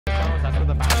That's where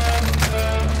the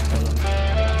bounty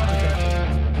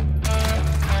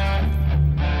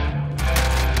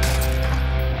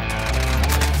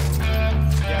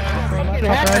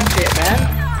Top red. Shit, man.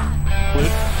 Blue.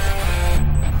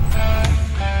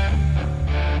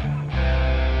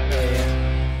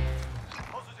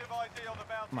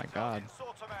 Oh my god.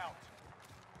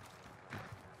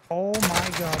 Oh my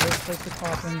god, this place is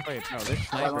popping. Wait, no, this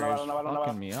sniper is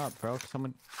fucking me up, bro.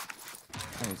 Someone.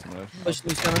 I need some of those. Push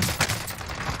these coming.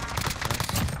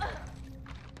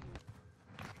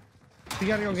 We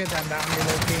gotta go get that bounty,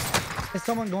 Loki. Is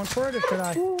someone going for it or should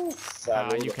I?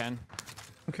 You can.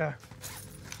 Okay.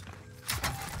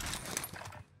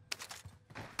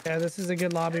 Yeah, this is a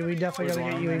good lobby. We definitely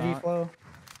gotta get UAV flow.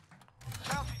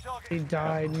 He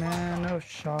died, man. No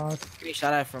shot. Getting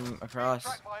shot at from across.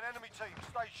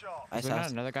 Is there not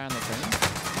another guy on the train?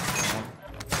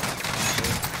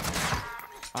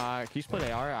 Can you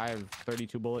split AR? I have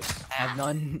 32 bullets. I have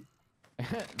none.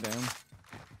 Damn.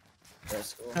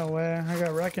 That's cool. No way. I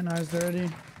got recognized already.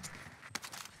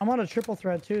 I'm on a triple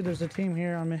threat too. There's a team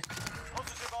here on me.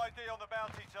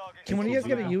 Can one of you guys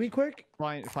get a UE quick?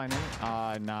 Flying in?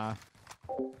 Nah.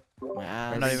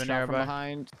 Wow. Not even nearby.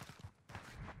 Behind.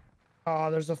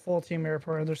 Oh, there's a full team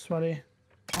airport. They're sweaty.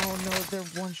 Oh no, they're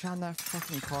one shot in that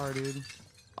fucking car, dude.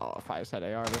 Oh, if I just had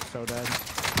AR, they're so dead.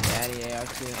 Daddy AR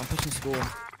too. I'm pushing school.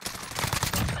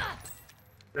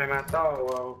 Me mató,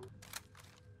 wow.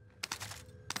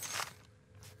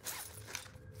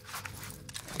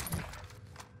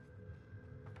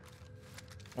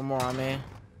 One more on me.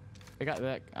 They got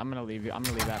that. I'm gonna leave you. I'm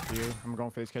gonna leave after you. I'm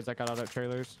going for these kids that got out of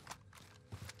trailers.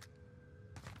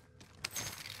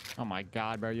 Oh my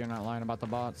god, bro, you're not lying about the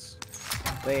bots.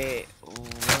 Wait.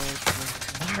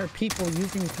 Why are people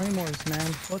using claymores,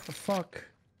 man? What the fuck?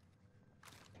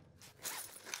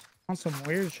 On some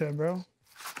weird shit, bro.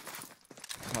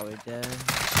 Probably dead.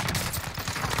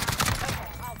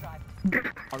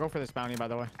 I'll go for this bounty, by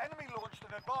the way. Enemy launched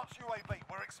an advanced UAV.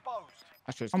 We're exposed.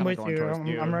 That's just I'm with going you. towards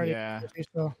you. I'm ready. Yeah.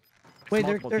 So. Wait,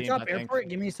 they're multiple teams, top I think. airport.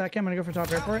 Give me a second. I'm gonna go for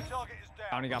top airport. Target is down.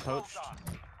 Bounty got poached.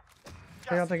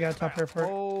 I got the guy top airport.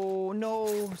 Oh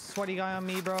no, sweaty guy on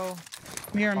me, bro.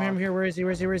 I'm here. I'm here. I'm here. Where is he?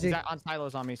 Where is he? Where is he? He's on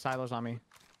silos on me. Silos on me.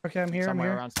 Okay, I'm here. I'm Somewhere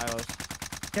here. around silos.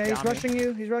 Yeah, he's Down me. rushing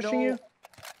you. He's rushing you.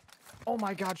 Oh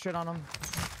my god, shit on him.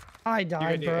 I You're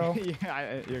died, good, bro.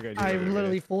 Yeah, you're good. I You're good.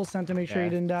 literally full sent to make sure Yeah. he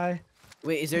didn't die.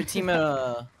 Wait, is there a team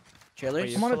at trailers?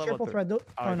 Wait, I'm on a still triple level thread. Oh,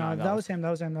 Oh, no, no, that was him. That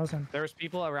was him. That was him. There's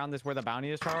people around this where the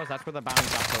bounty is, Charles. That's where the bounty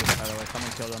got posted, by the way.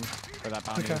 Someone killed him where that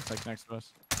bounty Okay. is, like next to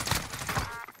us.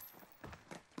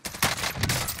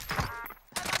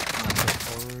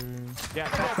 Yeah,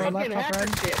 top Bro, red. left, top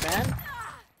red. Shit, man.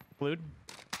 Blued.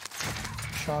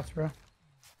 Shots, bro.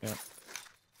 Yeah.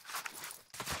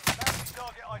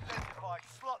 Target identified.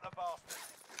 Slot the bastard.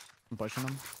 I'm pushing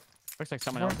him. Looks like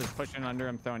someone else is pushing under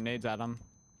him, throwing nades at him.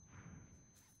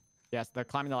 Yes, they're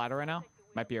climbing the ladder right now.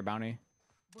 Might be your bounty.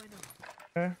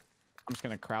 Okay. I'm just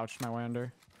gonna crouch my way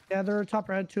under. Yeah, they're top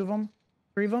red. 2 of them.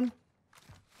 3 of them.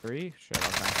 3? Shit, okay.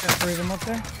 Yeah, 3 of them up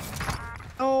there.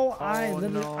 Oh, I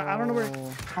literally, no. I don't know where.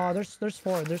 Oh, there's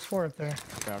 4. There's 4 up there.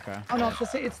 Okay, okay. Oh no,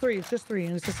 it's 3. It's just 3,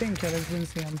 and it's the same kid. I just didn't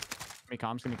see him. Give me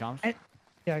comms, give me comms.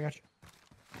 Yeah, I got you.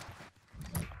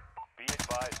 Be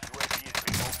advised, UAV is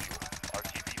being overviewed.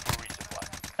 RTB for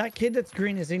resupply. That kid that's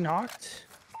green, is he knocked?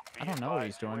 I don't know what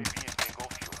he's doing. UAV is being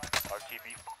overviewed. RTB,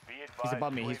 be advised. He's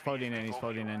above me. He's UAV floating is in. He's being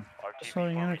floating in. overviewed. RTB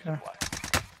Floating for in, okay. resupply.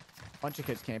 Bunch of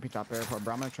kids camping top airport,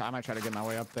 bro. I might try to get my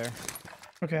way up there.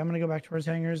 Okay, I'm gonna go back towards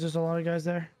hangars. There's a lot of guys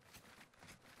there.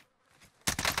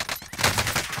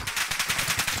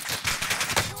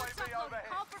 UAV overhead.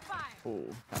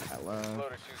 Ooh, got that low.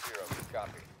 Loader 2-0, good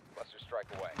copy. Buster strike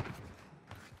away.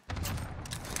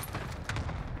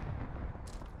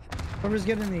 Whoever's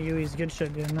getting the UE's good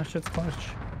shit, dude. That shit's clutch.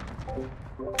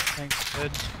 Thanks,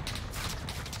 good.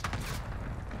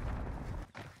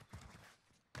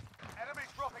 Enemy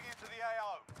dropping into the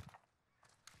AO.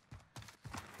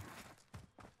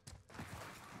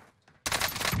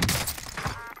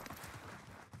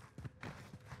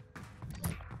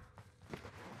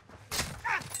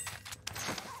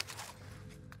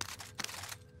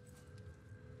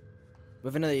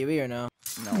 With another UE or no?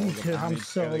 No, Me the too, I'm bounty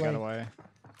so, barely got like- away.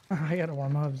 I gotta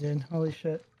warm up, dude. Holy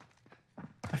shit.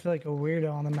 I feel like a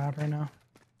weirdo on the map right now.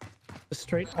 Just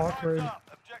straight awkward. Up.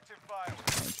 Objective failed.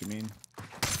 I know what you mean.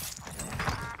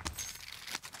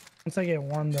 Once I get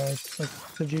warm though, it's like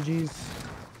the GG's.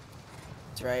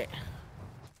 That's right.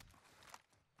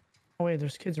 Oh wait,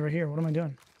 there's kids right here. What am I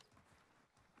doing?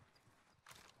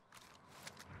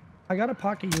 I got a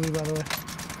pocket UE by the way.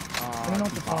 I don't know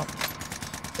what to pop.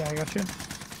 Yeah, I got you.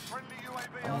 Friendly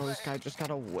UAV Oh, this guy just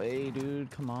got away, dude.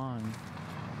 Come on.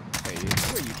 Hey,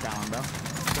 who are you challenging, bro?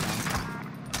 Sit down.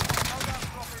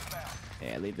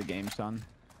 Yeah, leave the game, son.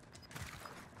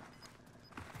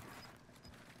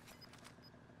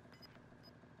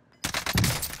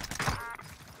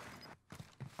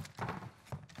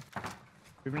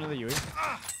 Moving to the UE.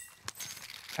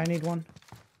 I need one.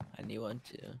 I need one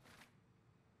too.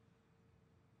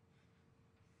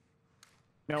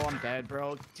 No, I'm dead,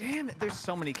 bro. Damn it. There's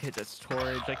so many kids at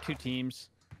storage. Like 2 teams.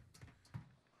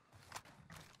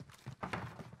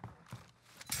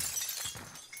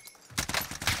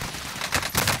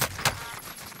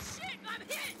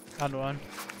 Found one.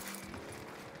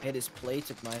 Hit his plate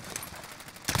with my.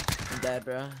 I'm dead,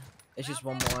 bro. It's just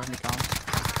one more.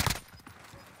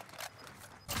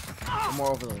 One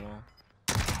more over the wall.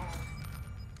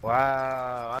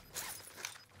 Wow.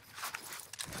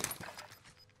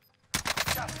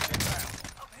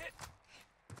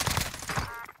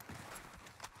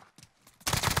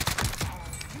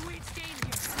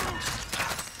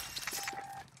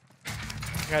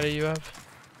 Got a UF.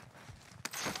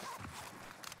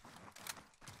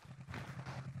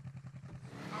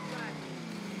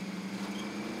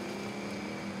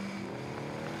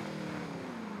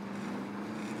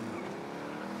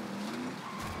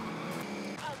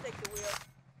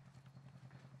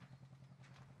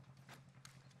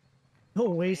 No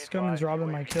way ScummN's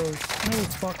robbing my kills. No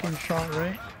fucking shot,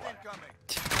 right?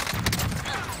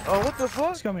 Oh, what the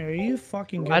fuck? Scummy, are you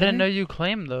fucking good? I didn't know you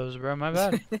claimed those, bro. My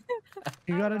bad.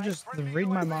 You gotta just read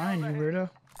my mind, you weirdo.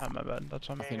 Oh, my bad. That's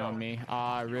on me. Nothing on me.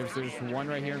 Rivs, there's one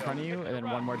right here in front of you, and then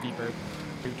one more deeper.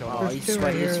 2 total. Oh, There's he's 2 right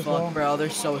sweaty here as as fuck, well. bro. They're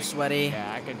so sweaty.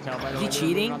 Yeah, I can tell by the Is he way they're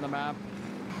cheating? moving on the map.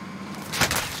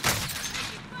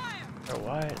 Bro,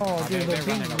 what? Oh, dude, they're they're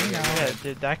beating running me over now. here. Yeah,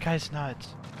 dude, that guy's nuts.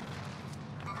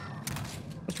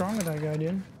 What's wrong with that guy,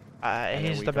 dude? they're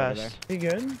He's weak the over best. He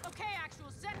good? Okay, actual,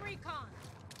 send recon.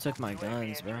 Took my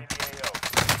guns, bro.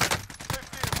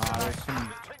 There's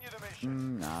some.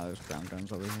 Nah, there's ground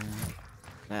guns over here.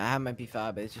 Nah, I have my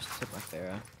P5, but it just took my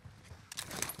Pharaoh.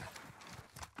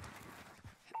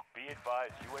 Be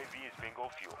advised, UAV is bingo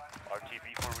fuel.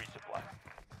 RTB for resupply.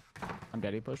 I'm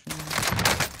daddy pushing.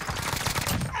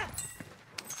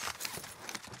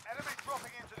 Enemy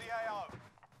dropping into the AO.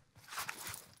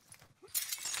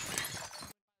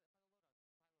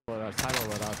 Load up, silo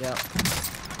load up. Yep.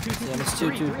 2, Yeah, it's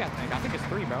 3, 2, 2. 3, I think. I think it's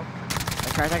 3, bro.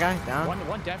 I cracked that guy down.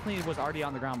 One definitely was already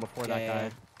on the ground before that Yeah,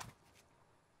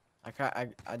 guy.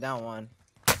 I down one.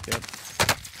 Good.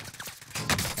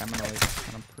 Yeah, I'm gonna like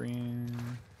kind of pre.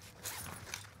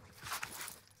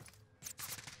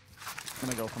 I'm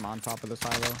gonna go from on top of the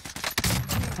silo.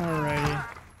 Alrighty. Yeah,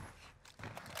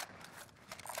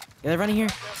 they're running here.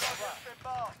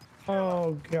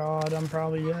 Oh god, I'm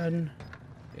probably dead.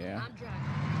 Yeah. I'm driving.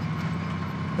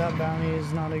 That bounty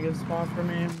is not a good spot for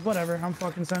me. Whatever, I'm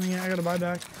fucking sending it. I gotta buy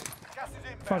back. Gas is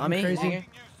inbound. Fucking I'm in. crazy. Here. New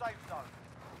safe zone.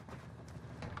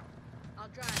 I'll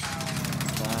drive.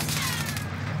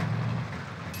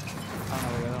 I don't know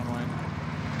where the other one went.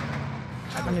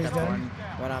 And he's Kept dead. going.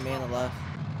 One on me on the left.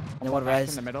 And One one back res.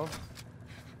 in the middle.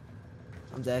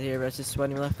 I'm dead here. Res is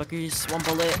sweating me left. Fuckers. One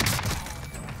bullet.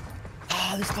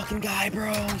 Ah, this fucking guy,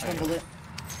 bro. Just one bullet.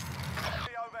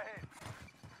 Be overhead.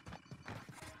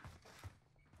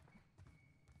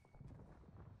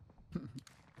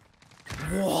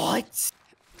 What?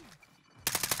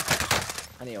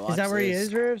 I need to watch Is that where he this.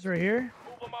 is, Rivs? Right here?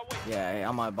 Yeah,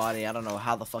 on my body. I don't know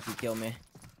how the fuck he killed me.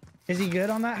 Is he good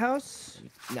on that house?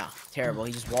 No, terrible.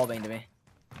 He just wallbanged me.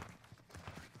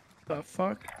 The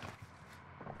fuck?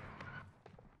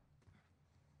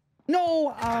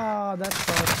 No! Ah, that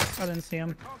sucks. I didn't see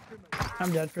him.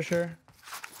 I'm dead for sure.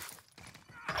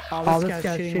 Oh, this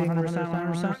guy's cheating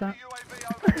 100%.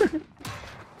 UAV over.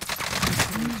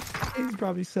 He's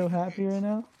probably so happy right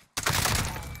now.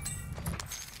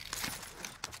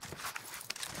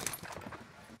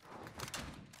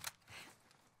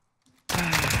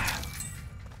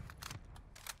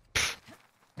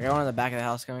 I got one in the back of the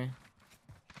house coming.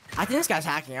 I think this guy's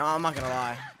hacking. I'm not gonna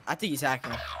lie. I think he's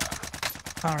hacking.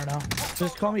 I don't know.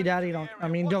 Just call me daddy.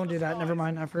 Don't do that. Never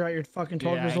mind. I forgot you're fucking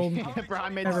 12 years old. Bro, I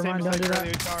made Never the same mind, don't mistake do that.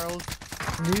 earlier, Charles.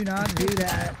 Do not do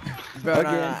that. Bro, no,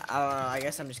 Again. no, I don't know. I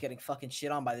guess I'm just getting fucking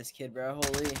shit on by this kid, bro.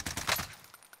 Holy.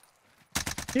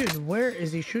 Dude, where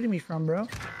is he shooting me from, bro?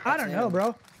 I don't know,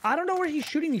 bro. I don't know where he's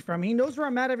shooting me from. He knows where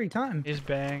I'm at every time. He's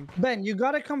banged. Ben, you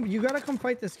gotta come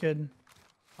fight this kid.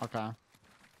 Okay.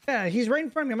 Yeah, he's right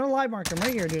in front of me. I'm gonna live mark him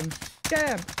right here, dude.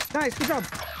 Yeah, nice, good job.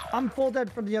 I'm full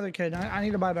dead from the other kid. I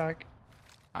need to buy back.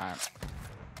 Alright.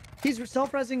 He's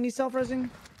self-resing, he's self-resing.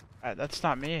 That's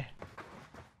not me.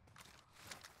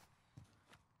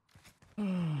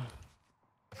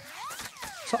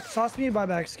 Sauce me a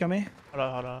buyback, Scummy. Hold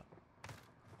on, hold on.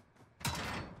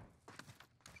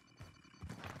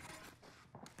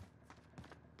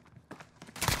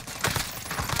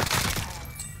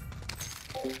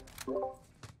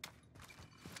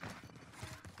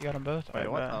 You got them both? Wait,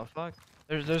 Alright, what bet. the fuck?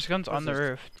 There's guns on the this?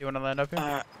 roof. Do you want to land up here?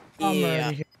 I'm Yeah,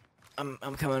 already here.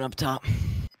 I'm coming up top.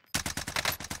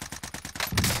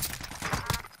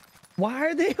 Why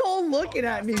are they all looking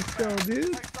at me still,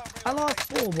 dude? I lost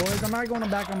full, boys. I'm not going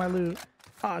back on my loot.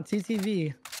 Ah,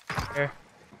 TTV. Here.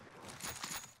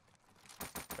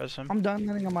 Press him. I'm done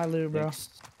landing on my loot, bro.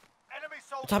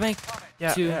 Top bank.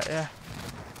 Yeah, Two. yeah.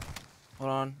 Hold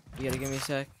on. You gotta give me a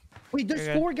sec. Wait, there's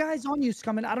You're good. 4 guys on you,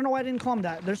 Scummin. I don't know why I didn't call him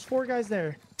that. There's 4 guys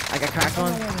there. I got cracked I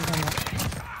don't one. know why I didn't call him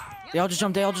that. They all just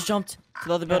jumped. They all just jumped to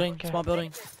the other building. Okay. Small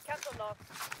building.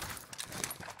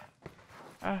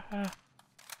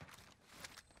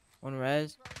 One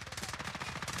res.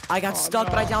 I got stuck,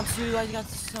 but I down 2. I got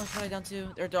stuck, but I down 2.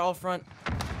 They're all front.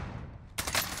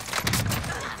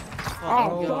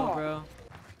 Oh, Go, God. bro.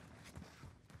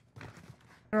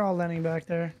 They're all landing back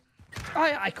there.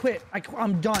 I quit.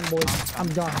 I'm done, boys. I'm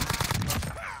done.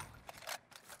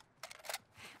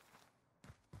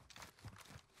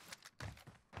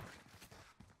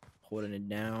 Holding it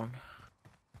down.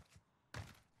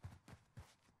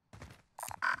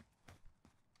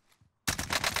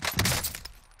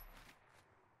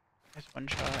 Nice one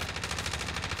shot.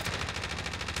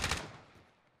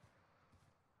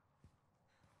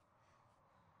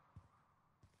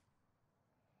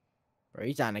 Bro,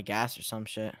 he's on a gas or some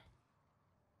shit.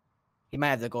 He might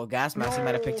have the gold gas mask. He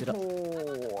might have picked it up. Dead,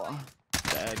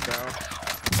 bro.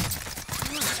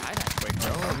 I died quick,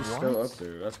 bro. He's still up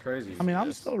there. That's crazy. I mean,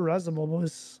 I'm still resable,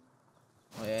 boys.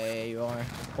 Oh, yeah, you are.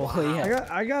 Oh, yeah.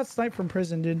 I got sniped from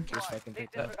prison, dude. Just fucking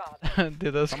picked up.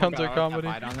 Dude, those Someone guns are got comedy.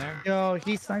 that fight on there. Yo,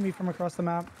 he sniped me from across the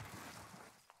map.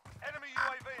 Enemy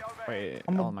UAV over. Wait,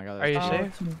 I'm a- oh my god. Are you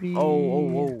that's- safe? To be-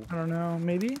 Oh. I don't know.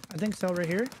 Maybe. I think so. Right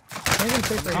here. Maybe I'm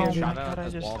safe right Oh here, dude. my Shot out god, I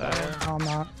this just wall died. there. No, I'm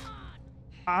not.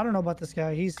 I don't know about this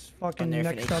guy. He's fucking there for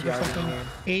an next up or HDR something. down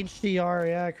HDR,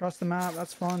 yeah, across the map.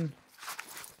 That's fun.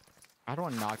 I don't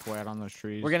want to knock way out on those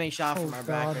trees. We're getting shot Oh, from our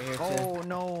back God. right here, too. Oh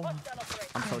no.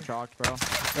 I'm so shocked, bro.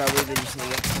 Bro, we did just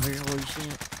need to over here. Holy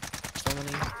shit. So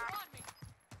many.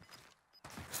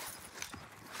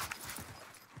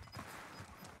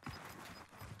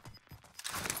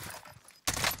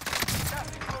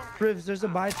 Rivs, there's a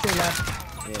buy tier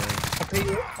left. Yeah.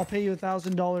 I'll pay you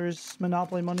 $1,000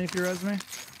 Monopoly money if you res me.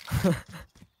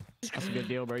 That's a good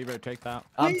deal, bro. You better take that.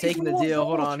 I'm Wait, taking the one's deal. on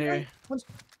Hold the wall, on here. straight.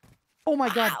 Oh my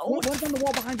god. Ow. One's on the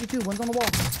wall behind you too. One's on the wall.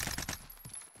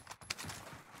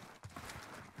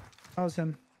 That was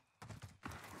him.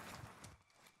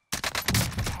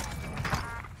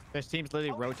 This team's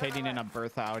literally rotating in a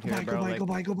Bertha out Go here, by, bro. go by, Like, go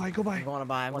by, go by, go by. I'm going to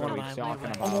buy. I'm What going are to we buy. I'm talking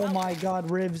going to about? buy. Oh my god,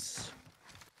 Rivs.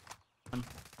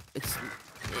 It's.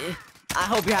 I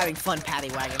hope you're having fun, Paddy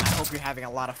Wagon. I hope you're having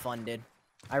a lot of fun, dude.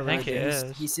 I really think he do.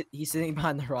 is. He's sitting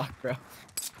behind the rock, bro.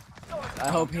 I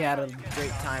hope he had a great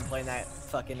time playing that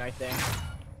fucking right there.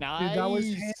 nice. Dude, that was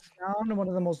hands down one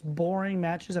of the most boring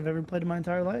matches I've ever played in my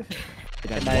entire life.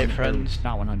 That's Good night, 100, friends.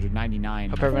 Not 199.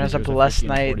 Hope everyone has a It was blessed 50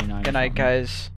 and a night. 49 or Good night, something. guys.